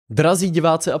Drazí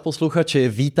diváci a posluchači,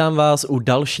 vítám vás u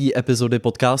další epizody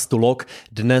podcastu LOG.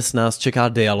 Dnes nás čeká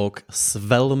dialog s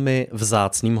velmi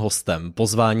vzácným hostem.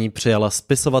 Pozvání přijala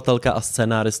spisovatelka a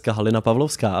scénáristka Halinou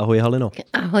Pawlowská. Ahoj Halino.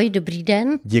 Ahoj, dobrý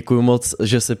den. Děkuji moc,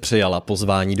 že jsi přijala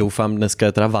pozvání. Doufám, dneska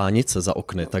je teda vánice za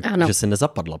okny, takže jsi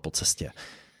nezapadla po cestě.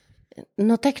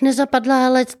 No tak nezapadla,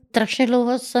 ale strašně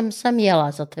dlouho jsem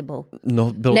jela za tebou.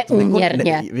 No, bylo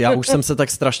neúměrně. Já už jsem se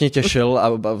tak strašně těšil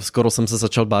a skoro jsem se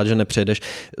začal bát, že nepřijedeš.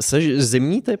 Jsi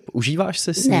zimní typ? Užíváš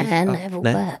si sníh? Ne,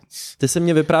 vůbec. Ne? Ty jsi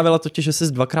mě vyprávěla totiž, že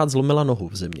jsi dvakrát zlomila nohu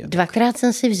v zimě. Dvakrát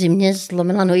jsem si v zimě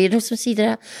zlomila nohu. Jednou jsem si ji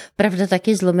teda, pravda,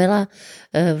 taky zlomila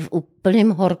v úplném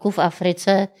horku v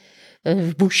Africe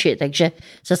v buši. Takže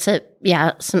zase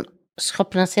já jsem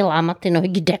schopna si lámat ty nohy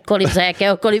kdekoliv, za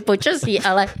jakéhokoliv počasí,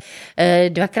 ale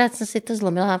dvakrát jsem si to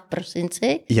zlomila v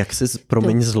prosinci. Jak jsi,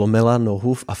 zlomila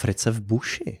nohu v Africe v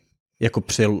buši? Jako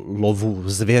při lovu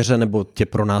zvěře, nebo tě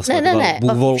pronásledoval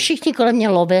bůvol? Všichni kolem mě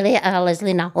lovili a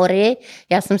lezli na hory.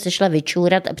 Já jsem se šla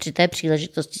vyčůrat a při té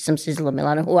příležitosti jsem si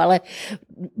zlomila nohu, ale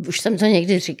už jsem to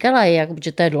někdy říkala,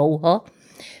 že to je dlouho.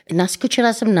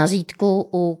 Naskočila jsem na zítku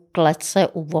u klece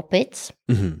u opic.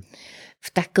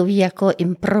 V takový jako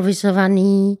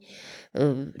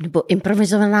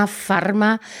improvizovaná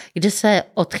farma, kde se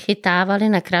odchytávaly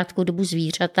na krátkou dobu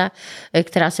zvířata,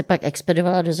 která se pak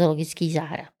expedovala do zoologických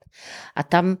zahrad. A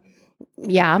tam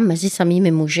já mezi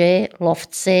samými muži,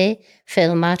 lovci,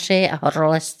 filmaři a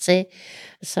horolezci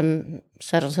jsem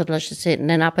se rozhodla, že si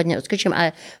nenápadně odskočím,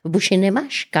 ale v buši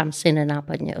nemáš kam si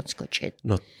nenápadně odskočit.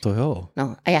 No to jo.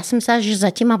 No, a já jsem myslela, že za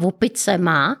těma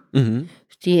opicema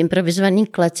v té improvizované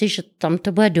kleci, že tam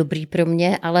to bude dobrý pro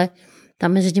mě, ale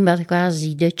tam mezi tím byla taková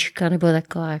zídečka nebo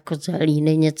taková jako z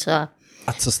hlíny něco.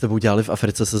 A co s tebou dělali v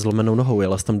Africe se zlomenou nohou?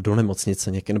 Jela jsi tam do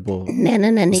nemocnice někdy, nebo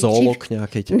ne, zoolog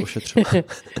nějaký tě ošetřil?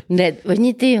 Ne,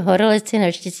 oni ty horolezci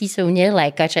naštěstí jsou měli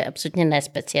lékaře, absolutně ne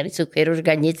specialistu,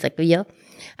 chirurga, nic takového,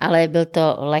 ale byl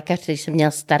to lékař, který se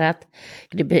měl starat,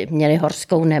 kdyby měli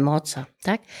horskou nemoc a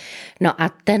tak. No a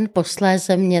ten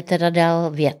posléze mě teda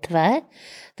dal větve,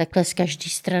 takhle z každé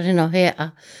strany nohy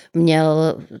a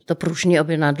měl to pružní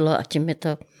objednadlo a tím mi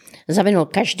to zavinul.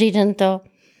 Každý den to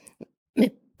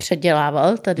mi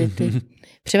předělával tady ty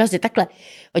přivazy. Takhle,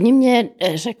 oni mě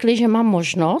řekli, že mám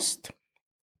možnost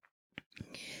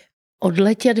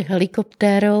odletět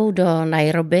helikoptérou do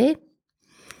Nairobi,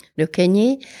 do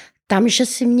Keni, tam, že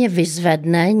si mě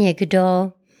vyzvedne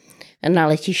někdo na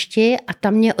letišti a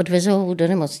tam mě odvezou do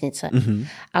nemocnice.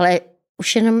 Ale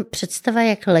už jenom představa,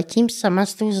 jak letím sama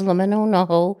s tou zlomenou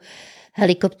nohou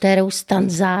helikoptérou z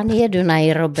Tanzánie do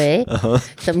Nairobi.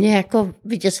 To mě jako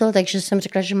vyděsilo, takže jsem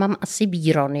řekla, že mám asi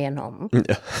bíron jenom.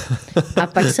 A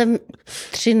pak jsem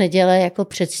 3 neděle jako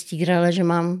předstírala, že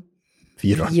mám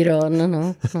bíron.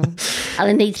 No.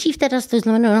 Ale nejdřív teda s tou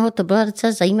zlomenou nohou, to byl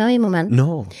docela zajímavý moment.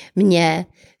 No. Mě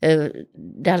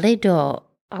dali do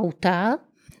auta,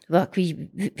 takový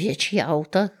větší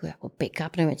auto, jako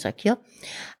pick-up nebo něco takového.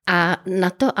 A na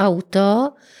to auto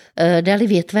dali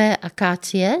větve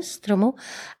akácie stromu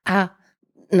a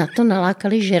na to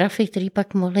nalákali žirafy, které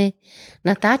pak mohly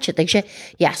natáčet. Takže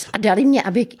a dali mě,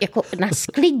 aby jako na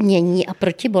sklidnění a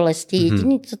proti bolesti,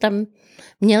 jediný, co tam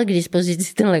měl k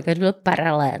dispozici ten lékař, byl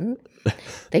paralen.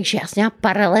 Takže já jsem měla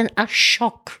paralen a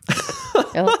šok.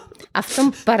 Jo? A v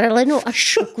tom paralenu a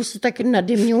šoku se tak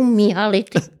nade mnou míhaly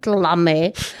ty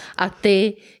tlamy a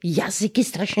ty jazyky,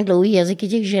 strašně dlouhý jazyky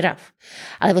těch žiraf.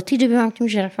 Ale od té doby mám k těm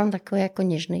žirafám takový jako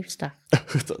něžný vztah.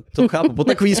 To chápu. Po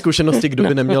takové zkušenosti, kdo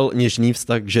by neměl něžný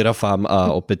vztah k žirafám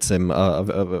a opicím a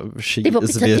ty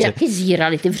opice zvěře. Ty taky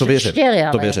zírali, ty vřeštěli,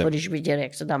 ale jako, když viděli,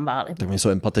 jak se tam váli. Tak oni jsou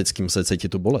empatický, museli cítit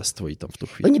tu bolest tvojí tam v tu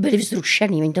chvíli. Oni byli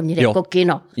vzrušený, oni tam měli jako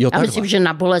kino. Já myslím, že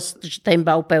na bolest, že ta jim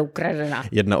byla úplně ukradená.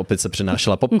 Jedna opice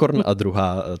přinášela popcorn a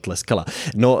druhá tleskala.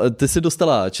 No, ty si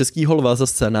dostala českýho lva za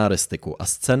scénáristiku a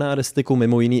scénáristiku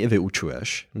mimo jiný i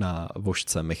vyučuješ na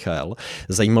Vožce Michal.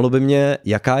 Zajímalo by mě,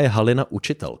 jaká je Halina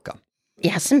učitelka.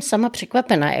 Já jsem sama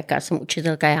překvapená, jaká jsem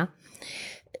učitelka.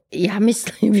 Já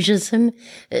myslím,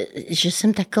 že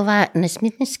jsem taková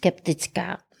nesmírně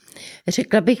skeptická.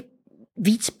 Řekla bych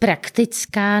víc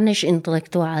praktická než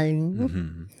intelektuální.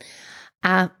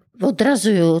 A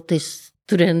odrazuju ty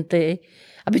studenty,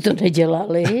 aby to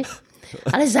nedělali,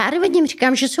 ale zároveň jim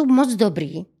říkám, že jsou moc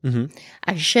dobrý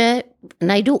a že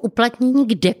najdou uplatnění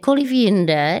kdekoliv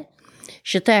jinde,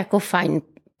 že to je jako fajn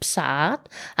psát,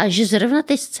 ale že zrovna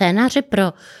ty scénáře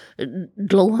pro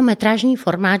dlouhometrážní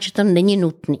formát, že to není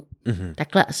nutný.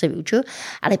 Takhle asi vyučuju.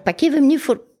 Ale pak je ve mně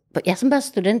já jsem byla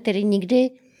student, který nikdy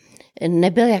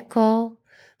nebyl jako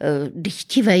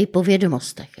dychtivej po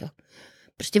vědomostech. Jo.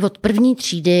 Prostě od první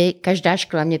třídy každá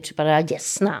škola mě připadala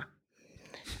děsná.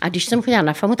 A když jsem chodila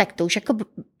na FAMu, tak to už jako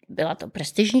byla to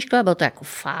prestižní škola, bylo to jako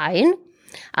fajn,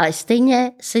 ale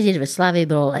stejně sedět ve Slávii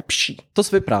bylo lepší. To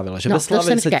jsi vyprávila, že ve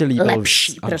Slávii se ti líbilo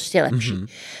lepší, prostě lepší.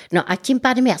 No a tím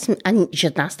pádem já jsem ani,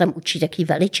 že nás tam učí taky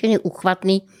veličiny,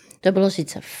 uchvatný, to bylo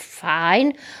sice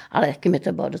fajn, ale taky mi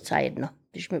to bylo docela jedno.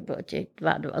 Když mi bylo těch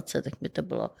 22, tak mi to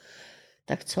bylo,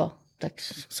 tak co, tak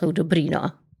jsou dobrý,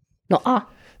 no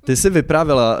a. Ty jsi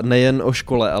vyprávěla nejen o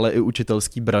škole, ale i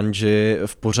učitelský branži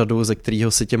v pořadu, ze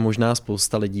kterého si tě možná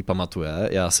spousta lidí pamatuje.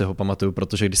 Já si ho pamatuju,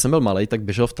 protože když jsem byl malej, tak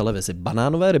běžel v televizi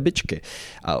Banánové rybičky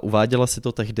a uváděla si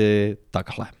to tehdy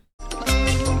takhle.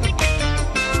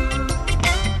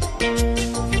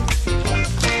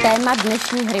 Téma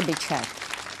dnešních rybiček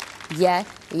je,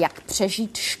 jak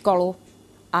přežít školu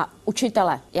a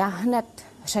učitele. Já hned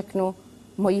řeknu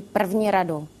moji první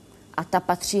radu a ta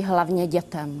patří hlavně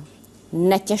dětem.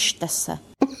 Netěšte se.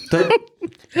 To je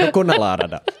dokonalá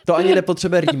rada. To ani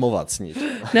nepotřebuje rýmovat s ní.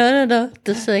 No,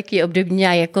 to se taky období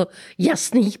jako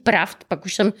jasných pravd, pak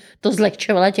už jsem to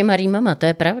zlehčovala těma rýmama, to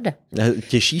je pravda.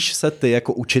 Těšíš se ty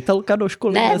jako učitelka do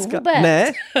školy ne, dneska? Vůbec.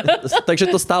 Ne? Takže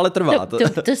to stále trvá.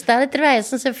 To stále trvá, já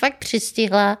jsem se fakt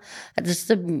přistihla, a to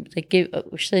jsem taky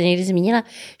už se někdy zmínila,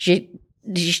 že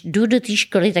když jdu do té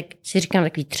školy, tak si říkám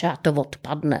takový, třeba to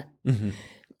odpadne. Mm-hmm.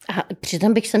 A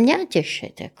přitom bych se měla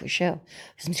těšit, jakože jo.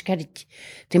 Já jsem říkala,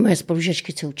 ty moje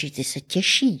spolužačky, co učí, ty se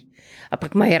těší. A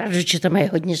pak mají radost, že tam mají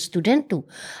hodně studentů.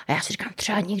 A já si říkám,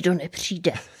 třeba nikdo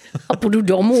nepřijde a půjdu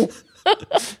domů.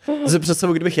 Si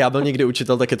představu, kdybych já byl někdy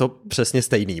učitel, tak je to přesně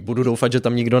stejný. Budu doufat, že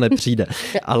tam nikdo nepřijde.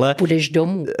 Ale půjdeš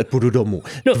domů. Půjdu domů.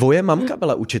 No. Tvoje mamka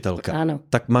byla učitelka. Ano.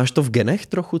 Tak máš to v genech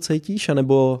trochu, cítíš?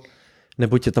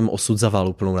 Nebo tě tam osud zavál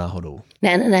úplnou náhodou?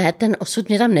 Ne, ten osud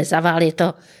mě tam nezavál, je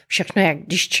to všechno, jak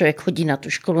když člověk chodí na tu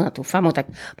školu, na tu FAMu, tak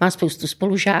má spoustu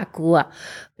spolužáků a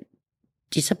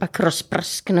ti se pak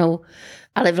rozprsknou,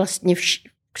 ale vlastně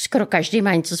skoro každý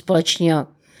má něco společného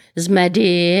z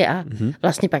médií a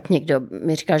vlastně pak někdo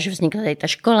mi říkal, že vznikla tady ta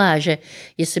škola, že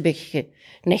jestli bych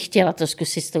nechtěla to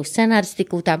zkusit s tou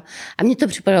scénaristikou tam a mně to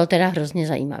připadalo teda hrozně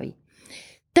zajímavý.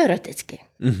 Teoreticky.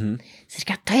 Si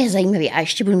říká, to je zajímavý a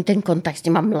ještě budu mít ten kontakt s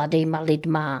těma mladýma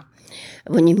lidma.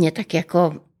 Oni mě tak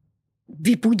jako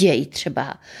vybudějí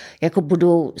třeba, jako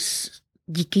budou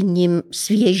díky nim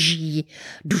svěží,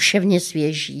 duševně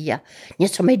svěží a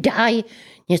něco mi dají,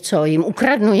 něco jim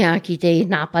ukradnu, nějaký ty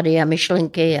nápady a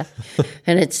myšlenky a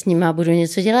hned s nima budu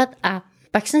něco dělat a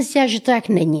pak jsem si dělala, že to jak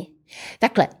není.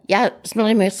 Takhle, já s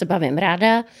mladými se bavím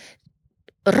ráda,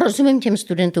 rozumím těm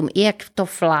studentům, i jak to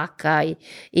flákají,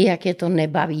 i jak je to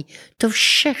nebaví. To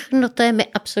všechno, to je mi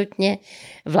absolutně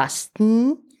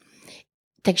vlastní.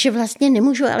 Takže vlastně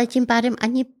nemůžu ale tím pádem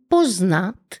ani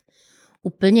poznat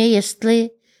úplně, jestli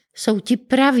jsou ti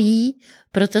praví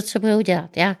pro to, co budou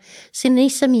dělat. Já si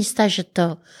nejsem jistá, že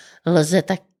to lze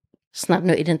tak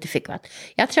snadno identifikovat.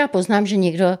 Já třeba poznám, že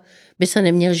někdo by se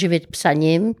neměl živit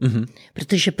psaním,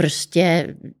 protože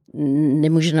prostě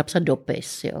nemůže napsat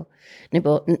dopis, jo.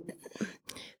 Nebo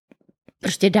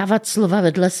prostě dávat slova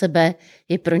vedle sebe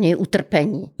je pro něj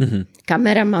utrpení.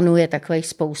 Kameramanů je takových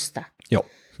spousta. Jo,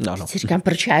 ano. Si říkám,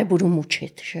 proč já je budu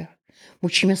mučit, že?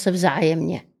 Mučíme se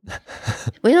vzájemně.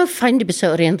 Bylo jenom fajn, kdyby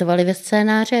se orientovali ve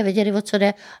scénáře a věděli, o co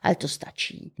jde, ale to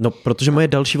stačí. No, protože moje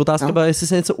další otázka byla, jestli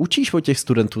se něco učíš od těch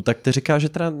studentů, tak ty říkáš, že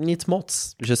teda nic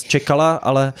moc, že jsi čekala,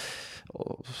 ale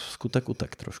skutek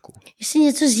utek trošku. Jestli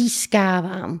něco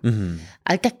získávám,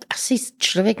 ale tak asi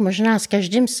člověk možná z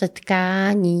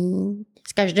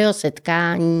každého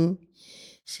setkání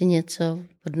si něco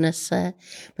odnese,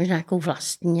 možná nějakou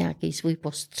vlastní, nějaký svůj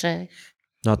postřeh.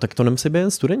 No a tak to nemusí být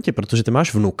jen studenti, protože ty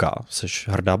máš vnuka, jsi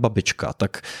hrdá babička,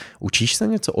 tak učíš se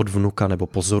něco od vnuka nebo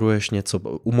pozoruješ něco,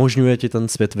 umožňuje ti ten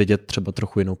svět vidět třeba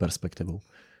trochu jinou perspektivou?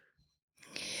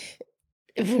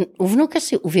 U vnuka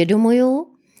si uvědomuju,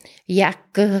 jak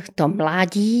to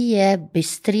mládí je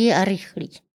bystrý a rychlý.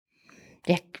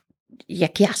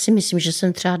 Jak já si myslím, že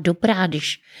jsem třeba dobrá,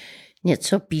 když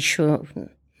něco píšu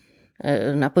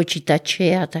na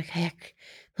počítači a tak, jak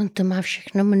on to má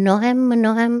všechno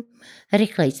mnohem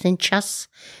rychleji. Ten čas,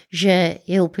 že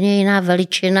je úplně jiná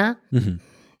veličina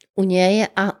u něj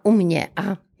a u mě.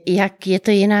 A jak je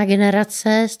to jiná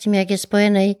generace s tím, jak je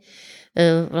spojený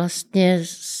vlastně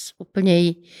s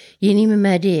úplně jinými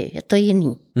médii. Je to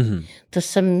jiný. To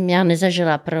jsem já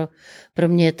nezažila. Pro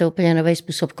mě je to úplně nový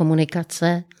způsob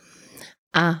komunikace.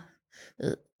 A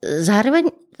zároveň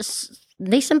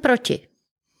nejsem proti.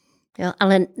 Jo,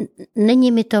 ale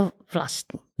není mi to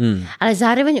vlastní. Ale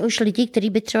zároveň už lidi, kteří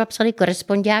by třeba psali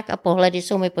korespondiák a pohledy,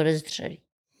 jsou mi podezřelí.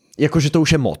 Jakože to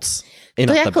už je moc.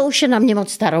 To jako už je na mě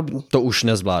moc starobní. To už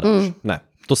nezvládáš. Ne,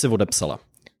 to si odepsala.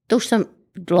 To už jsem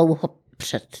dlouho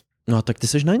před No a tak ty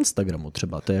jsi na Instagramu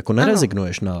třeba, ty jako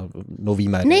nerezignuješ na nový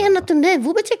média. Ne, já na to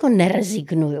vůbec jako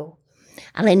nerezignuju.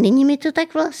 Ale není mi to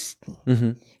tak vlastní.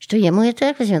 Že to jemu je to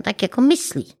tak vlastní, on tak jako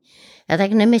myslí. Já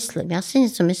tak nemyslím. Já si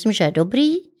něco myslím, že je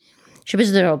dobrý, že by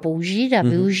se to dalo použít a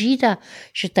využít a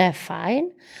že to je fajn,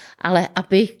 ale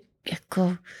abych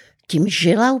jako tím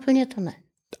žila, úplně to ne.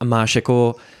 A máš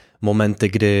jako momenty,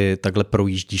 kdy takhle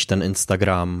projíždíš ten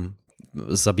Instagram,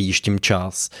 zabíjíš tím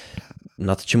čas,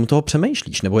 nad čím toho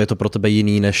přemýšlíš? Nebo je to pro tebe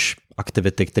jiný než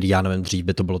aktivity, které já nevím, dřív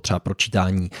by to bylo třeba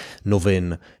pročítání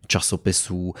novin,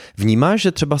 časopisů. Vnímáš,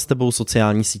 že třeba s tebou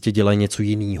sociální sítě dělají něco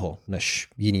jiného než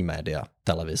jiný média,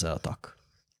 televize a tak?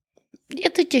 Je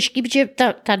to těžký, protože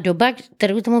ta doba,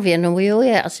 kterou tomu věnuju,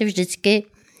 je asi vždycky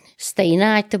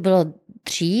stejná, ať to bylo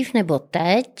dřív nebo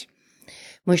teď.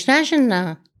 Možná, že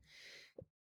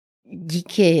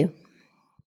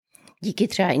díky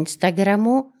třeba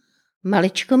Instagramu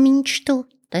maličko míň čtu.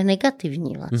 To je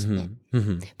negativní vlastně.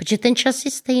 Protože ten čas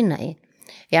je stejný.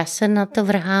 Já se na to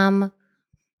vrhám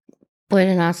po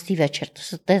 11. večer.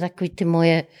 To je takový ty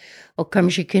moje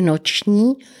okamžiky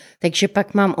noční, takže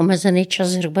pak mám omezený čas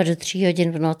zhruba do 3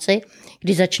 hodin v noci,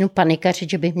 kdy začnu panikařit,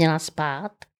 že bych měla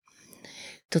spát.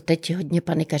 To teď hodně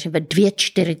panikařím. Ve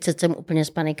 2:40 jsem úplně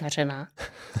spanikařená.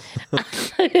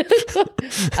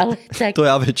 Ale tak, to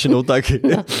já většinou taky.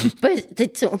 No,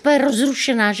 teď jsem úplně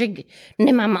rozrušená, že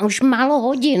nemám už málo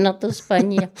hodin na to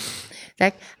spaní.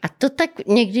 Tak, a to tak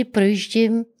někdy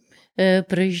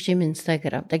projíždím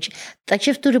Instagram.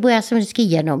 Takže v tu dobu já jsem vždycky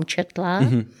jenom četla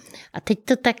a teď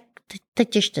to tak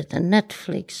teď ještě ten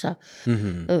Netflix a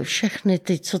všechny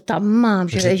ty, co tam mám.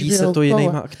 Řídí se to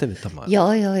jinýma aktivitama.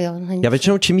 Jo. Já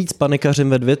většinou čím víc panikařím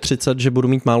ve 2:30, že budu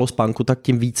mít málo spánku, tak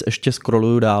tím víc ještě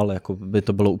scrolluju dál, jako by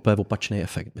to bylo úplně opačný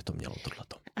efekt, by to mělo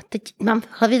tohleto. A teď mám v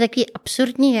hlavě takový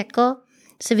absurdní, jako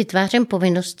si vytvářím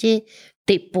povinnosti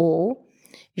typu,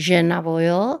 že na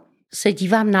Vojo se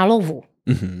dívám na lovu.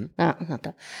 Na to.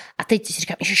 A teď si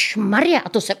říkám, ježišmarja, a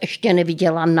to jsem ještě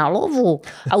neviděla na lovu.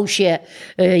 A už je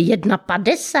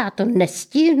 1:50, to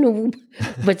nestihnu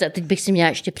vůbec. A teď bych si měla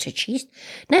ještě přečíst.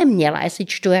 Neměla, já si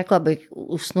čtu, jako abych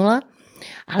usnula.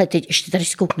 Ale teď ještě tady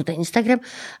zkouknu ten Instagram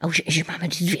a už že máme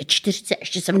 2:40,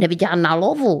 ještě jsem neviděla na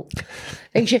lovu.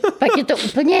 Takže pak je to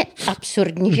úplně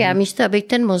absurdní, že já místo, abych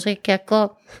ten mozek jako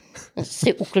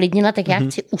si uklidnila, tak já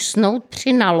chci usnout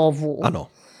při nalovu. Ano.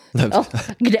 No,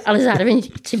 kde ale zároveň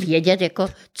chci vědět, jako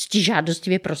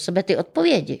ctižádostivě pro sebe ty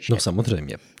odpovědi. Že? No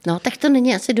samozřejmě. No, tak to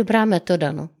není asi dobrá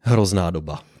metoda, no. Hrozná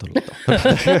doba.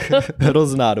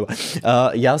 Hrozná doba.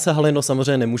 Já se, Halino,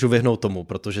 samozřejmě nemůžu vyhnout tomu,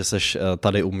 protože seš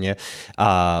tady u mě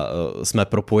a jsme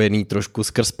propojení trošku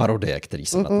skrz parodie, který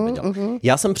jsem na to viděl.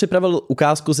 Já jsem připravil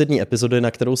ukázku z jedné epizody,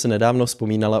 na kterou si nedávno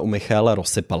vzpomínala u Michaela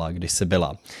Rosypala, když jsi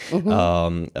byla.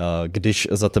 Když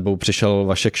za tebou přišel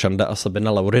Vašek Šanda a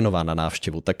Sabina Laurinová na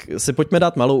návštěvu, tak si pojďme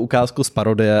dát malou ukázku z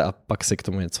parodie a pak si k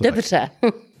tomu něco Dobře.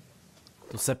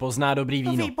 To se pozná dobrý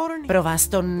víno. Výborný. Pro vás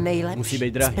to nejlepší. Musí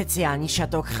být drahý. Speciální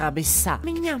šato chrabisa.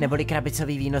 Neboli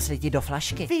krabicový víno slití do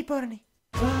flašky. Výborný.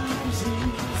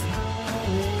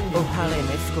 U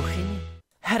Haliny v kuchyni.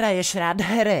 Hraješ rád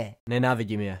hry?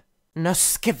 Nenávidím je. No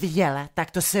skvěle,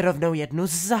 tak to si rovnou jednu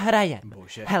zahrajem.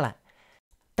 Bože. Hele,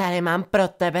 tady mám pro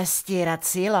tebe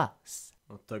stírací los.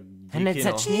 No tak díky, Hned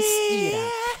začni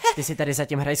stírat. Ty si tady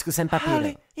zatím hraj s kusem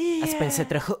papíru. Aspoň se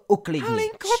trochu uklidníš.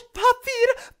 Halinko,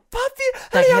 papír.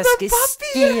 Tak hezky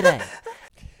stírej.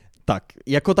 Tak,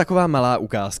 jako taková malá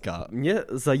ukázka. Mě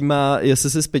zajímá, jestli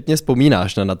si zpětně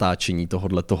vzpomínáš na natáčení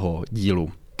tohoto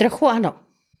dílu. Trochu ano.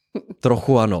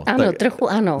 Trochu ano. Ano, tak trochu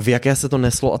ano. v jaké se to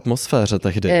neslo atmosféře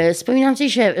tehdy? Vzpomínám si,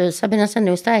 že Sabina se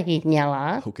neustále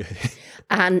hýňala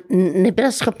a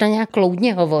nebyla schopna nějak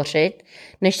kloudně hovořit,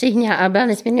 než se hýňala, ale byla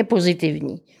nesmírně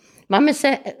pozitivní. Máme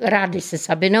se rádi se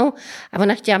Sabinou a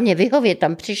ona chtěla mě vyhovět,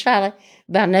 tam přišla, ale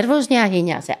byla nervózní a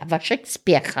hýňala se. A Vašek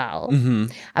spěchal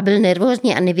a byl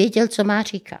nervózní a nevěděl, co má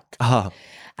říkat. Aha.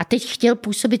 A teď chtěl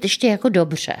působit ještě jako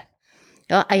dobře.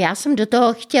 Jo, a já jsem do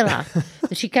toho chtěla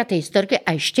říkat historky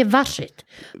a ještě vařit.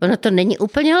 Ono to není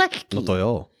úplně lehký.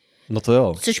 No to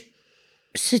jo. Což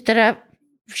si teda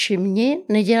všimni,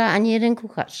 nedělá ani jeden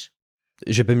kuchař.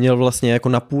 Že by měl vlastně jako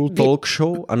napůl talk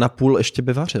show a napůl ještě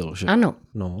by vařil, že? Ano.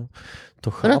 No,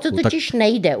 to chápu. Ono to totiž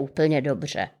nejde úplně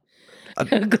dobře.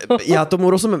 Já tomu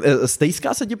rozumím.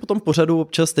 Stejská se ti po tom pořadu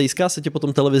občas, stejská se ti po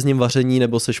tom televizním vaření,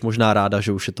 nebo seš možná ráda,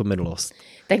 že už je to minulost?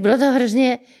 Tak bylo to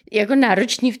hrozně jako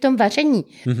náročný v tom vaření.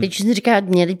 Teď jsem říkala,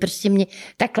 měli prostě mě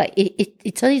takhle.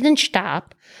 I celý ten štáb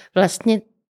vlastně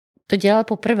to dělal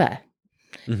poprvé.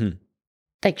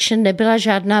 Takže nebyla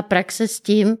žádná praxe s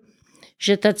tím,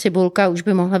 že ta cibulka už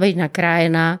by mohla být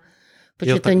nakrájená,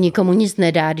 Protože to nikomu nic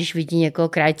nedá, když vidí někoho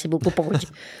krájet cibulku, pokud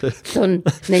to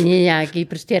není nějaký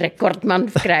prostě rekordman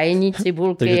v krájení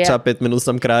cibulky. Takže třeba 5 minut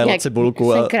jsem krájela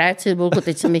cibulku. Jsem krájela cibulku,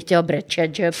 teď jsem mi chtěla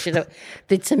brečet, že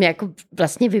teď jsem jako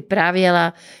vlastně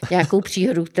vyprávěla nějakou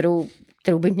příhodu,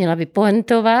 kterou bych měla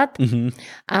vypointovat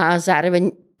a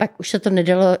zároveň pak už se to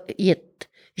nedalo jet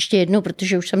ještě jednou,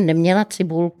 protože už jsem neměla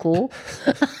cibulku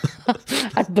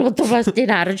a bylo to vlastně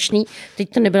náročný. Teď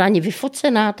to nebyla ani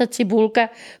vyfocená ta cibulka.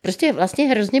 Prostě vlastně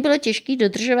hrozně bylo těžké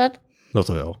dodržovat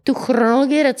tu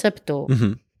chronologii receptu.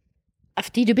 A v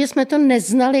té době jsme to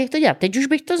neznali, jak to dělat. Teď už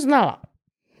bych to znala.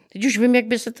 Teď už vím, jak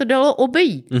by se to dalo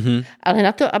obejít. Ale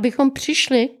na to, abychom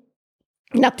přišli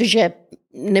na to, že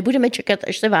nebudeme čekat,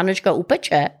 až se Vánočka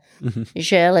upeče,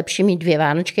 že je lepší mít 2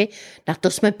 Vánočky, na to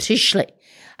jsme přišli.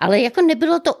 Ale jako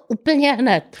nebylo to úplně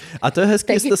hned. A to je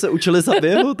hezky, jste se učili za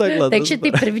běhu takhle. Takže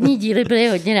ty první díly byly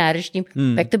hodně náročný.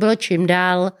 Tak to bylo čím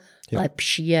dál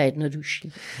lepší a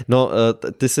jednodušší. No,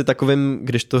 ty jsi takovým,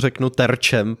 když to řeknu,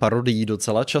 terčem parodií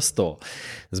docela často.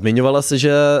 Zmiňovala jsi,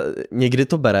 že někdy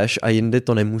to bereš a jindy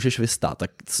to nemůžeš vystát.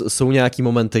 Tak jsou nějaký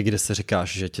momenty, kde si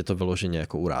říkáš, že tě to vyloženě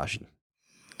jako uráží?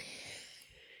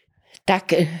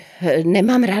 Tak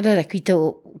nemám ráda takový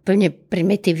to úplně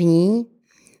primitivní,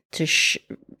 což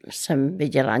jsem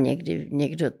viděla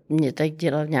někdo mě tak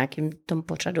dělal v nějakém tom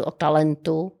pořadu o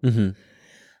talentu.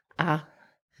 A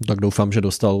tak doufám, že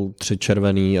dostal 3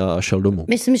 červený a šel domů.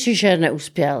 Myslím si, že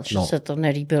neuspěl, že se to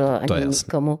nelíbilo ani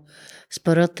nikomu z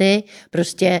poroty.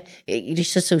 Prostě, když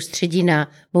se soustředí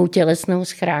na mou tělesnou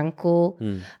schránku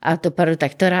a to paru,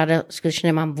 tak to ráda skutečně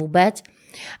nemám vůbec.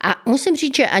 A musím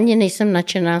říct, že ani nejsem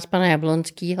nadšená z pana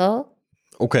Jablonského.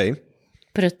 OK.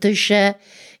 Protože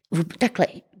takhle,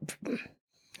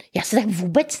 já se tak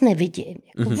vůbec nevidím.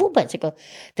 Jako vůbec. Jako,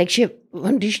 takže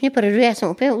on, když mě paroduje, já jsem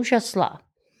úplně úžasla.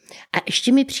 A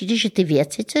ještě mi přijde, že ty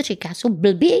věci, co říká, jsou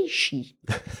blbější.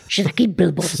 Že taky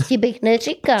blbosti bych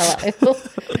neříkala. Jako.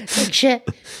 Takže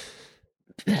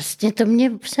vlastně to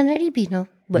mě se nelíbí. No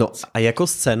a jako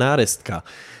scénáristka,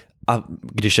 a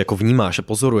když jako vnímáš a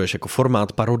pozoruješ jako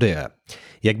formát parodie,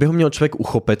 jak by ho měl člověk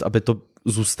uchopit, aby to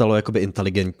zůstalo jakoby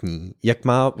inteligentní? Jak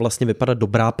má vlastně vypadat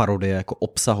dobrá parodie jako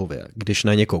obsahově? Když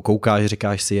na někoho koukáš,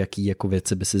 říkáš si, jaký jako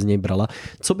věci by si z něj brala,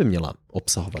 co by měla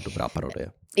obsahovat dobrá parodie?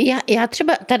 Já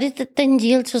třeba tady ten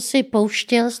díl, co si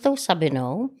pouštěl s tou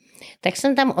Sabinou, tak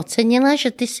jsem tam ocenila,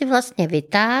 že ty si vlastně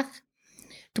vytáhl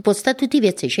tu podstatu ty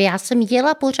věci, že já jsem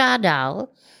jela pořád dál,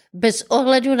 bez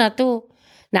ohledu na tu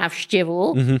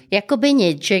návštěvu, jako by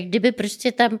nic, že kdyby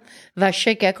prostě tam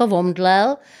Vašek jako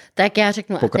omdlel, tak já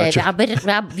řeknu, a to je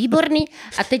výborný,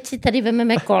 a teď si tady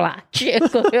vememe koláč.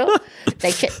 Jako, jo?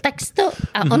 Takže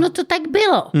a ono to tak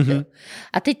bylo.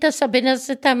 A teď ta Sabina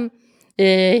se tam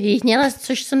hýhněla,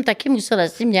 což jsem taky musela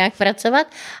s tím nějak pracovat,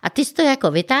 a ty jsi to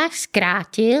jako vytáhl,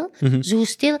 zkrátil,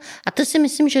 zhustil, a to si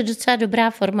myslím, že je docela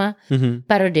dobrá forma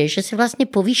parodie, že si vlastně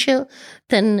povýšil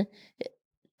ten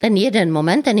jeden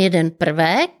moment, ten jeden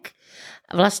prvek,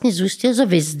 vlastně zůstil, to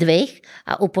vyzdvih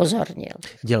a upozornil.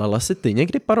 Dělala jsi ty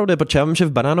někdy parodie? Protože já vím, že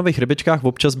v Banánových rybičkách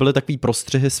občas byly takový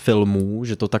prostřihy z filmů,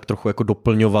 že to tak trochu jako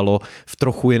doplňovalo v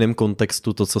trochu jiném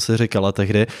kontextu to, co jsi říkala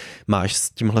tehdy. Máš s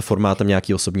tímhle formátem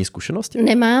nějaký osobní zkušenosti?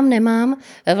 Nemám.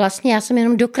 Vlastně já jsem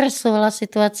jenom dokreslovala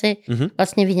situaci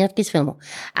vlastně výňatky z filmu.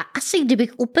 A asi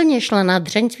kdybych úplně šla na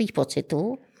dřeň svých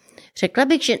pocitů, řekla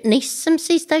bych, že nejsem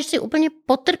si jistá, že si úplně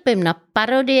potrpím na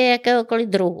parodie jakéhokoliv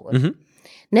druhu.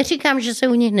 Neříkám, že se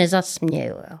u nich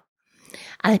nezasměju. Jo.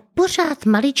 Ale pořád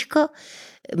maličko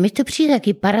mi to přijde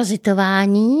taky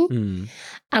parazitování,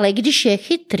 ale když je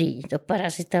chytrý to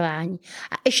parazitování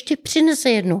a ještě přinese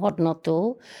jednu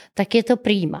hodnotu, tak je to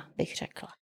prima, bych řekla.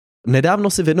 Nedávno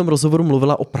si v jednom rozhovoru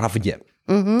mluvila o pravdě.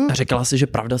 A řekla si, že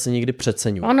pravda se někdy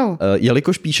přeceňuje. Ano.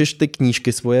 Jelikož píšeš ty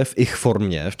knížky svoje v ich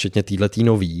formě, včetně téhletý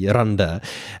nový, Rande,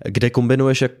 kde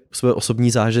kombinuješ jak svoje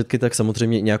osobní zážitky, tak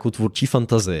samozřejmě nějakou tvůrčí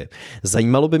fantazii.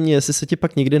 Zajímalo by mě, jestli se ti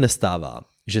pak někdy nestává,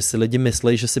 že si lidi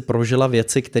myslí, že si prožila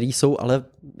věci, které jsou ale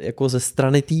jako ze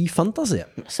strany té fantazie.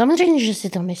 Samozřejmě, že si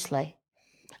to myslej.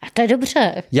 A to je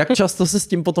dobře. Jak často se s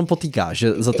tím potom potýkáš,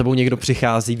 že za tebou někdo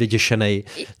přichází vyděšenej,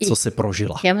 co si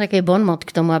prožila? Já mám takový bonmot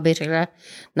k tomu, aby řekla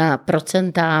na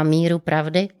procenta míru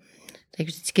pravdy. Tak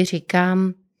vždycky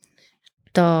říkám,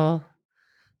 to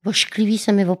vošklivý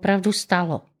se mi opravdu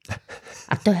stalo.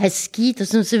 A to hezký, to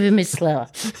jsem si vymyslela.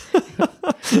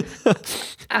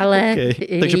 Ale...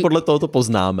 Okay. Takže podle toho to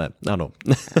poznáme, ano.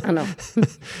 Ano.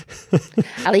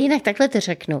 Ale jinak takhle to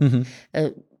řeknu.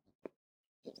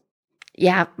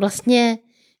 Já vlastně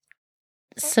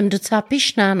jsem docela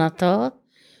pyšná na to,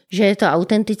 že je to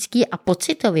autentický a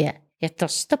pocitově je to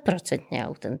 100%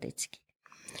 autentický.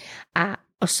 A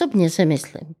osobně si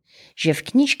myslím, že v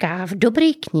knížkách, v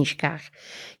dobrých knížkách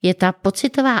je ta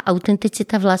pocitová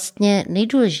autenticita vlastně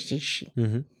nejdůležitější.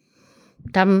 Mm-hmm.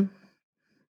 Tam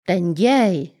ten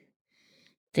děj,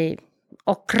 ty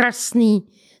okrasný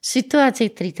situace,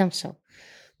 které tam jsou,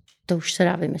 to už se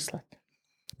dá vymyslet.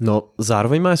 No,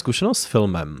 zároveň má zkušenost s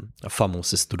filmem. FAMU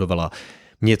si studovala.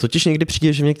 Mně totiž někdy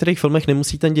přijde, že v některých filmech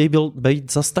nemusí ten děj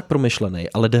být zas tak promyšlený,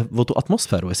 ale jde o tu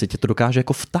atmosféru, jestli tě to dokáže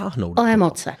jako vtáhnout. O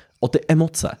emoce. O ty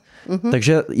emoce. Mm-hmm.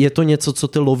 Takže je to něco, co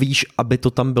ty lovíš, aby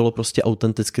to tam bylo prostě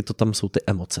autenticky, to tam jsou ty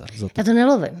emoce. Já to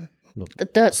nelovím. No,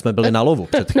 jsme byli na lovu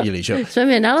před chvílí, že? Jsme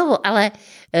byli na lovu, ale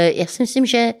já si myslím,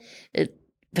 že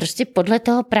prostě podle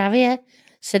toho právě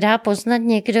se dá poznat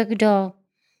někdo, kdo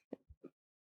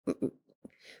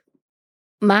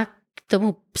má k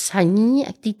tomu psaní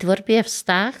a k té tvorbě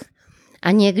vztah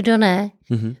a někdo ne,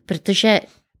 protože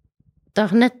to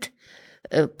hned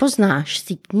poznáš z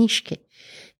té knížky.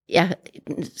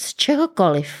 Z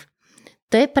čehokoliv.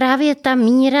 To je právě ta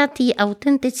míra té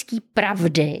autentické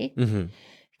pravdy,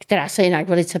 která se jinak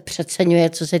velice přeceňuje,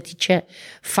 co se týče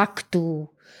faktů.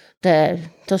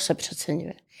 To se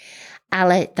přeceňuje.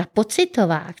 Ale ta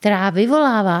pocitová, která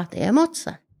vyvolává ty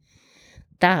emoce,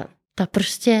 ta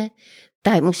prostě,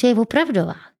 ta musí být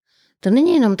opravdová. To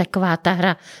není jenom taková ta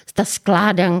hra, ta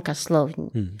skládanka slovní.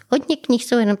 Hodně knih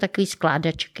jsou jenom takový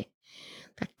skládačky.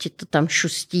 Tak ti to tam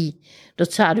šustí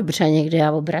docela dobře někde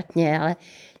a obratně, ale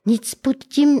nic pod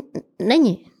tím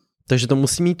není. Takže to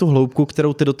musí mít tu hloubku,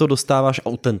 kterou ty do toho dostáváš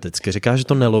autenticky. Říkáš, že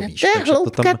to nelovíš.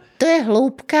 To je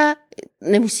hloubka,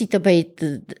 nemusí to být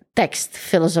text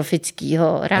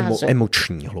filozofického rázu.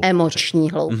 Emoční hloubka.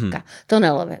 Emoční hloubka. To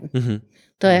nelovím.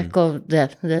 To je jako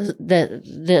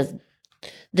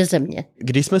jde ze mě.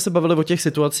 Když jsme se bavili o těch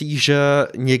situacích, že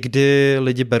někdy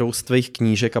lidi berou z tvých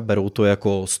knížek a berou to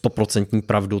jako 100%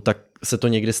 pravdu, tak se to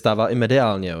někdy stává i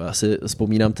mediálně. Já si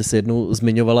vzpomínám, ty si jednou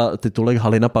zmiňovala titulek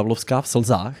Halina Pawlowská v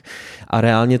slzách a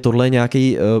reálně tohle je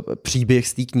nějaký příběh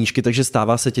z té knížky, takže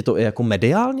stává se ti to i jako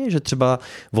mediálně, že třeba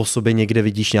v sobě někde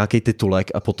vidíš nějaký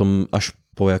titulek a potom až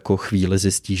po jako chvíli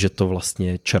zjistíš, že to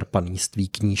vlastně je čerpaný z tvý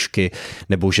knížky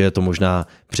nebo že je to možná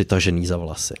přitažený za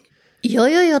vlasy.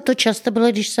 Jo, to často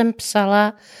bylo, když jsem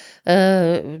psala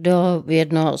do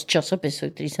jednoho z časopisů,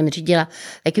 který jsem řídila,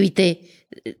 takový ty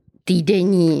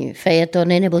týdenní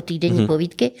fejetony nebo týdenní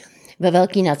povídky ve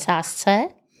velký nadsázce.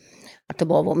 A to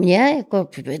bylo o mně, jako,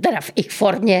 teda v ich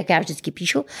formě, jak já vždycky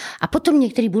píšu. A potom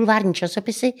některé bulvární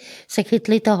časopisy se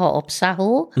chytly toho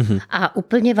obsahu a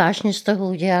úplně vážně z toho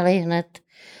udělali hned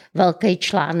velký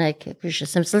článek, jakože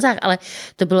jsem v slzách, ale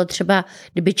to bylo třeba,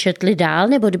 kdyby četli dál,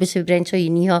 nebo kdyby si vybrali něco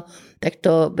jiného, tak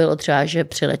to bylo třeba, že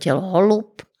přiletěl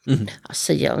holub a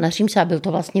seděl na římse a byl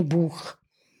to vlastně Bůh.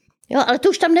 Jo, ale to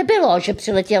už tam nebylo, že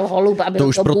přiletěl holub a byl to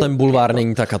už to pro Bůh, ten bulvár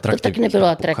není tak atraktivní. To tak nebylo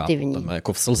atraktivní. Tam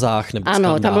jako v slzách nebo ano,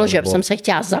 skandál, tam bylo, že nebo... jsem se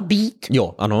chtěla zabít.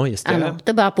 Jo, ano, jistě. Ano,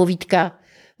 to byla povídka,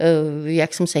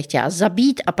 jak jsem se chtěla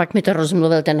zabít a pak mi to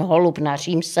rozmluvil ten holub na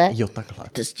římse. Jo, takhle.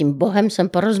 S tím Bohem jsem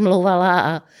porozmlouvala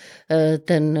a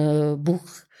ten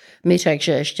Bůh mi řekl,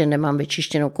 že ještě nemám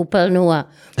vyčištěnou koupelnu a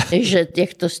že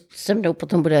jak to se mnou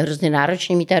potom bude hrozně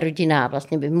náročný mít ta rodina a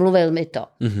vlastně by mluvil mi to,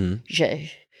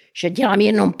 že dělám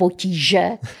jenom potíže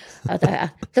a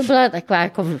to byla taková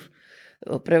jako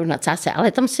opravdu nadsázka,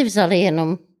 ale tam si vzali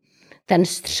jenom ten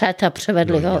střed a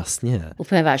převedli ho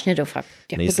úplně vážně do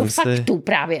faktů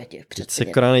právě těch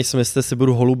představit. Nejsem jistý, jestli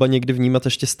budu holuba někdy vnímat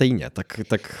ještě stejně.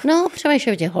 Tak... No,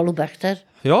 přemýšlej o těch holubech.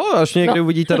 Jo, až někdy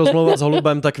uvidíte rozmlouvat s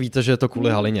holubem, tak víte, že je to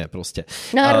kvůli Halině prostě.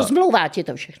 No a rozmlouvá ti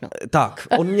to všechno. Tak,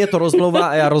 on mě to rozmlouvá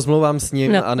a já rozmlouvám s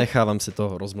ním a nechávám si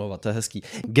to rozmlouvat, to je hezký.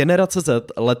 Generace Z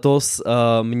letos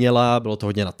měla, bylo to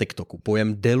hodně na TikToku,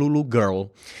 pojem delulu girl.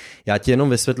 Já ti jenom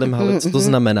vysvětlím, co to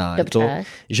znamená. Je to,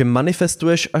 že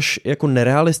manifestuješ až jako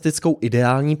nerealistickou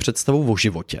ideální představu o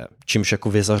životě, čímž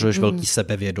jako vyzařuješ velký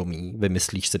sebevědomí,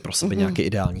 vymyslíš si pro sebe nějaký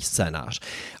ideální scénář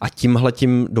a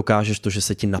tímhletím dokážeš to, že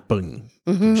se ti naplní.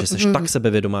 Že jsi tak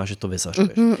sebevědomá, že to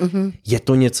vyzařuješ. Je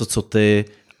to něco, co ty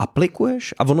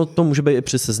aplikuješ? A ono to může být i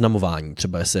při seznamování.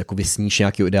 Třeba jestli jako vysníš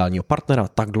nějakého ideálního partnera,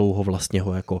 tak dlouho vlastně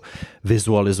ho jako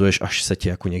vizualizuješ, až se ti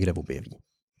jako někde objeví.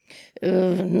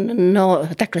 No,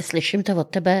 takhle slyším to od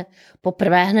tebe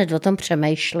poprvé, hned o tom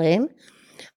přemýšlím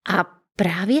a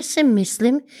právě si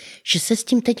myslím, že se s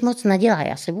tím teď moc nadělá.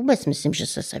 Já si vůbec myslím, že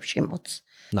se vším moc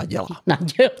nadělá.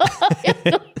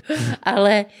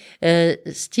 Ale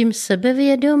s tím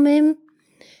sebevědomím,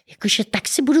 jakože tak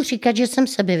si budu říkat, že jsem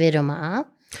sebevědomá,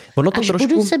 Ono to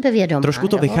trošku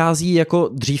to vychází jako,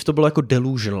 dřív to bylo jako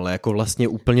delusional, jako vlastně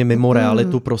úplně mimo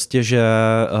realitu, prostě, že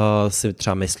si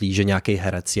třeba myslí, že nějaký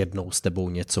herec jednou s tebou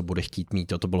něco bude chtít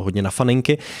mít, to bylo hodně na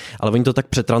faninky, ale oni to tak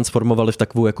přetransformovali v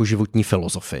takovou jako životní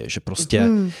filozofii, že prostě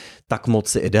tak moc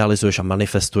si idealizuješ a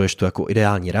manifestuješ tu jako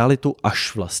ideální realitu,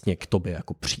 až vlastně k tobě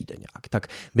jako přijde nějak. Tak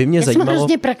by mě zajímalo, jsem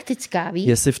hrozně praktická, víš?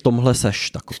 Jestli v tomhle seš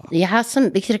taková. Já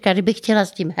bych řekla, kdybych chtěla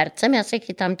s tím hercem, já se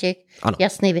chytám těch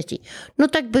jasných věcí. No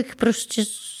tak bych prostě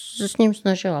se s ním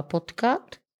snažila potkat.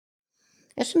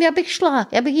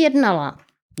 Já bych jednala.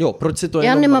 Jo, proč si to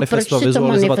jenom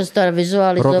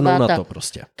vizualizovat rovnou na to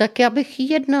prostě. Tak já bych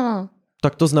jednala.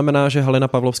 Tak to znamená, že Halina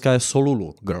Pawlowská je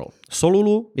solulu girl.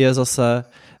 Solulu je zase,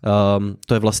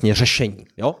 to je vlastně řešení,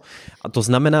 jo? A to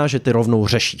znamená, že ty rovnou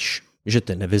řešíš. Že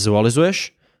ty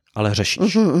nevizualizuješ, ale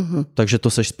řešíš. Takže to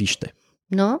seš spíš ty.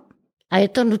 No, a je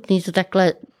to nutné to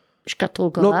takhle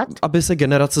škatulkovat? No, aby se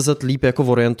generace Z líp jako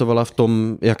orientovala v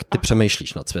tom, jak ty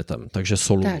přemýšlíš nad světem. Takže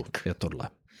solulu je tohle.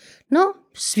 No,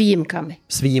 s výjimkami.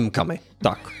 S výjimkami,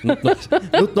 tak.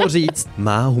 Nutno říct,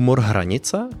 má humor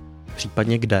hranice?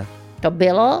 Případně kde? To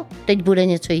bylo, teď bude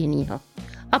něco jiného.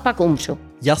 A pak umřu.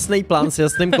 Jasný plán s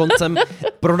jasným koncem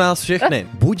pro nás všechny.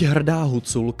 Buď hrdá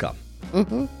huculka.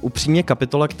 Upřímně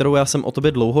kapitola, kterou já jsem o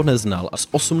tobě dlouho neznal a z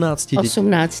 18 dětí.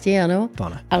 18, ano.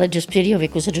 Pane. Ale do dospělého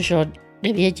věku se dožilo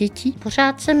 9 dětí.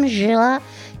 Pořád jsem žila,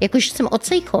 jakože jsem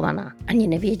odsejchovaná. Ani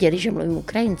nevěděli, že mluvím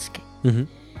ukrajinsky.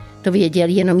 To věděl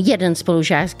jenom jeden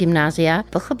spolužák z gymnázia.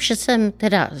 Pochop, že jsem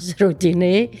teda z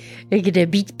rodiny, kde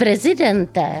být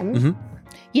prezidentem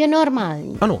je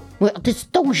normální. Ano. Můj otec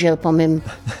toužil po mém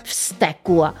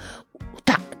vzteku a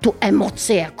tu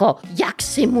emoci, jako jak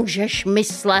si můžeš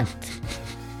myslet,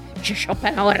 že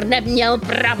Schopenhauer neměl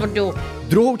pravdu.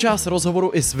 Druhou část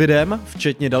rozhovoru i s videem,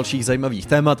 včetně dalších zajímavých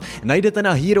témat, najdete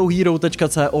na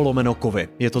herohero.co/kovy.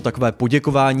 Je to takové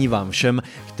poděkování vám všem,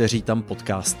 kteří tam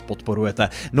podcast podporujete.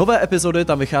 Nové epizody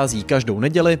tam vychází každou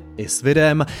neděli i s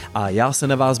videem a já se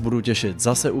na vás budu těšit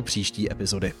zase u příští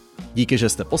epizody. Díky, že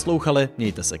jste poslouchali,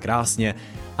 mějte se krásně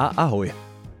a ahoj.